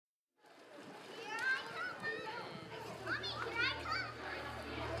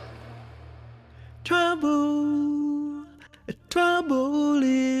Trouble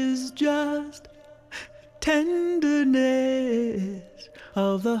is just tenderness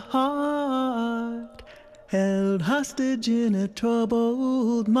of the heart, held hostage in a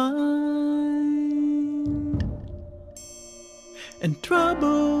troubled mind. And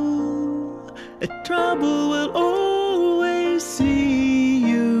trouble will always see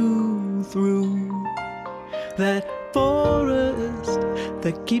you through that forest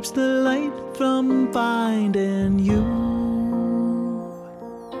that keeps the light from finding you.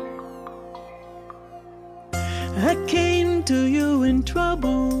 I came to you in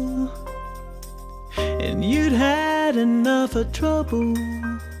trouble, and you'd had enough of trouble.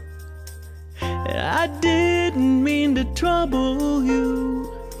 I didn't mean to trouble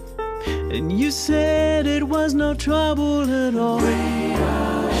you, and you said it was no trouble at all.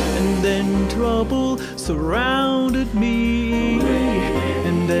 And then trouble surrounded me,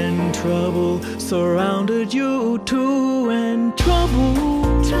 and then trouble surrounded you too. And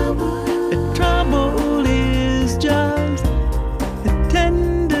trouble is just the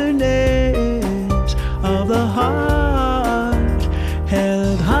tenderness of the heart,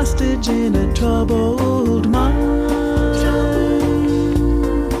 held hostage in a troubled mind.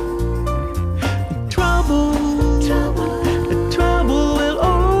 Trouble will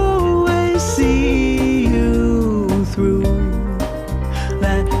always see you through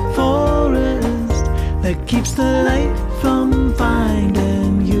that forest that keeps the light from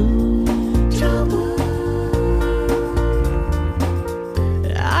finding you.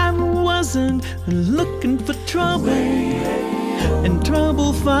 I wasn't looking for trouble, and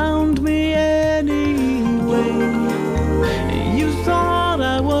trouble found me anyway. You thought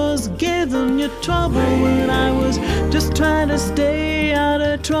I was giving you trouble when I was just trying to stay out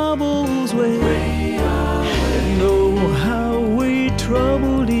of trouble's way. And oh, how we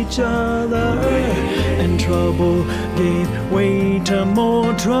troubled each other, and trouble gave way to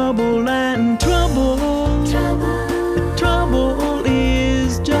more trouble. And trouble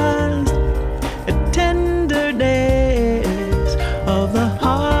is just a tenderness of the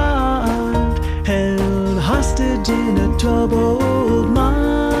heart, held hostage in a troubled mind.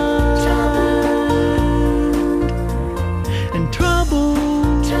 And trouble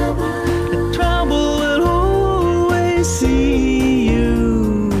will always see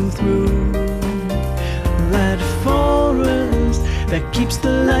you through that forest that keeps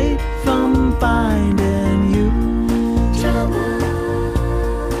the light from finding you.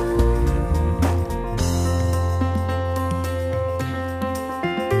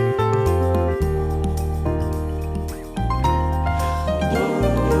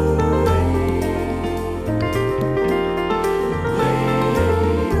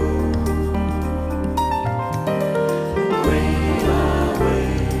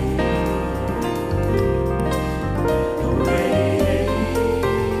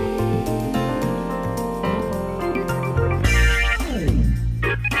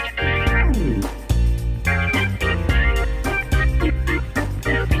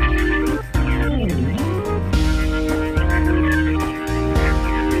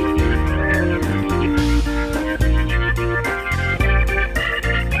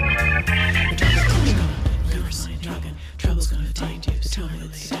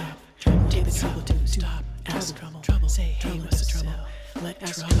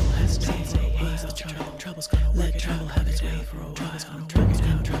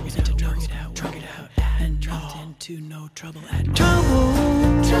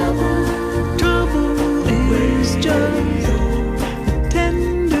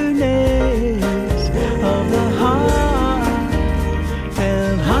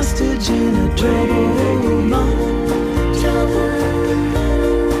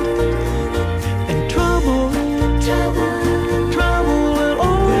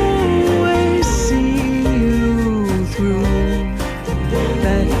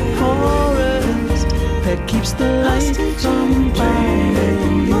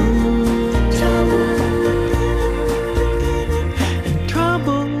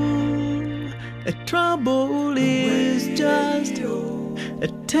 Trouble is just a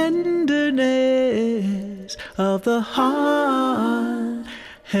tenderness of the heart,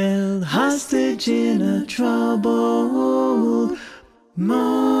 held hostage in a troubled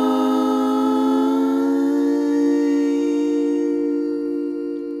mind.